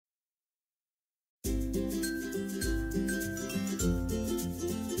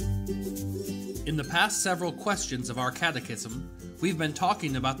In the past several questions of our catechism, we've been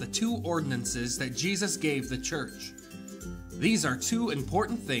talking about the two ordinances that Jesus gave the church. These are two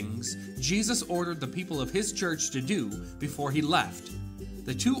important things Jesus ordered the people of his church to do before he left.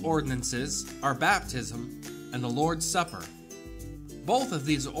 The two ordinances are baptism and the Lord's Supper. Both of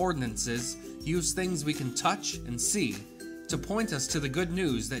these ordinances use things we can touch and see to point us to the good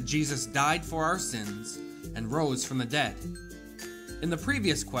news that Jesus died for our sins and rose from the dead. In the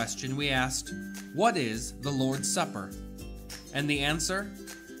previous question, we asked, what is the Lord's Supper? And the answer,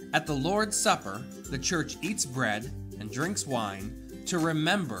 at the Lord's Supper, the church eats bread and drinks wine to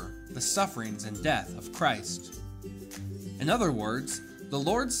remember the sufferings and death of Christ. In other words, the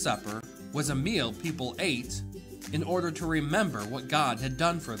Lord's Supper was a meal people ate in order to remember what God had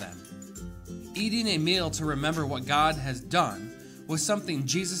done for them. Eating a meal to remember what God has done was something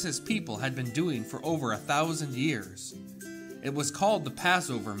Jesus' people had been doing for over 1,000 years. It was called the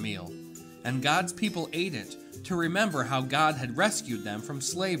Passover meal, and God's people ate it to remember how God had rescued them from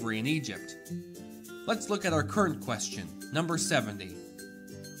slavery in Egypt. Let's look at our current question, number 70.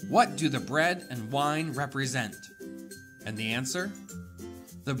 What do the bread and wine represent? And the answer?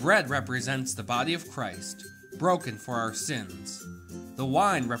 The bread represents the body of Christ, broken for our sins. The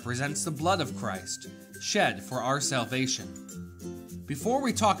wine represents the blood of Christ, shed for our salvation. Before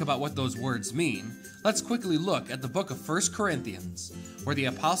we talk about what those words mean, let's quickly look at the book of 1 Corinthians, where the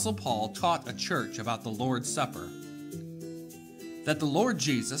Apostle Paul taught a church about the Lord's Supper. That the Lord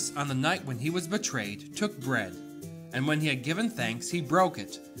Jesus, on the night when he was betrayed, took bread, and when he had given thanks, he broke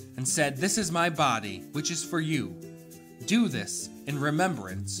it, and said, "This is my body, which is for you. Do this in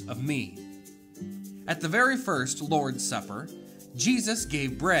remembrance of me." At the very first Lord's Supper, Jesus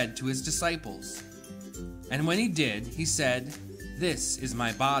gave bread to his disciples. And when he did, he said, "This is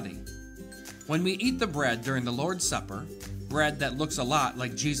my body." When we eat the bread during the Lord's Supper, bread that looks a lot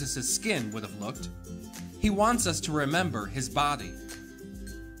like Jesus' skin would have looked, he wants us to remember his body.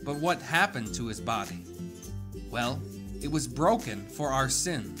 But what happened to his body? Well, it was broken for our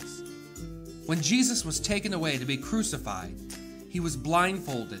sins. When Jesus was taken away to be crucified, he was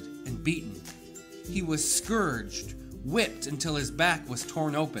blindfolded and beaten. He was scourged, whipped until his back was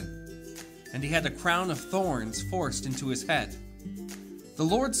torn open, and he had a crown of thorns forced into his head. The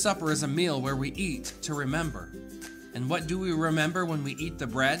Lord's Supper is a meal where we eat to remember. And what do we remember when we eat the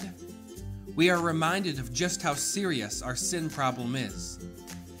bread? We are reminded of just how serious our sin problem is.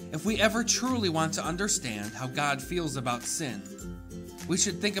 If we ever truly want to understand how God feels about sin, we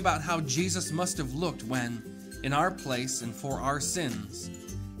should think about how Jesus must have looked when, in our place and for our sins,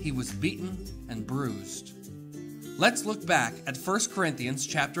 he was beaten and bruised. Let's look back at 1 Corinthians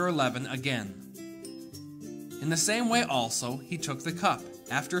chapter 11 again. In the same way also he took the cup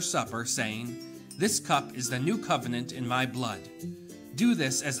after supper, saying, "This cup is the new covenant in my blood. Do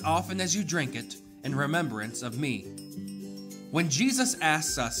this as often as you drink it in remembrance of me." When Jesus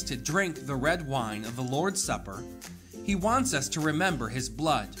asks us to drink the red wine of the Lord's Supper, he wants us to remember his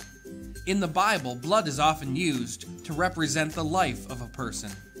blood. In the Bible, blood is often used to represent the life of a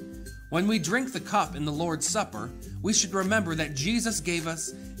person. When we drink the cup in the Lord's Supper, we should remember that Jesus gave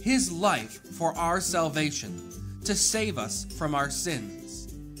us his life for our salvation, to save us from our sins.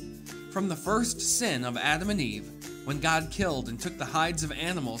 From the first sin of Adam and Eve, when God killed and took the hides of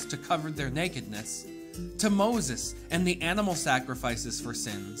animals to cover their nakedness, to Moses and the animal sacrifices for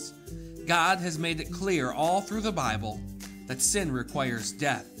sins, God has made it clear all through the Bible that sin requires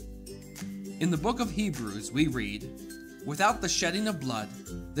death. In the book of Hebrews, we read, "Without the shedding of blood,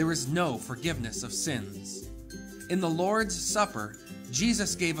 there is no forgiveness of sins." In the Lord's Supper,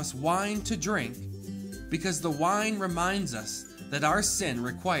 Jesus gave us wine to drink because the wine reminds us that our sin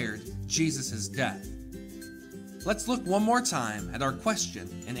required Jesus' death. Let's look one more time at our question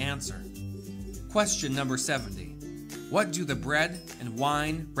and answer. Question number 70. What do the bread and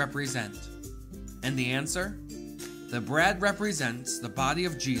wine represent? And the answer? The bread represents the body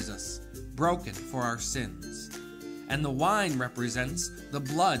of Jesus, broken for our sins. And the wine represents the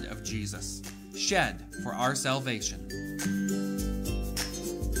blood of Jesus, shed for our salvation.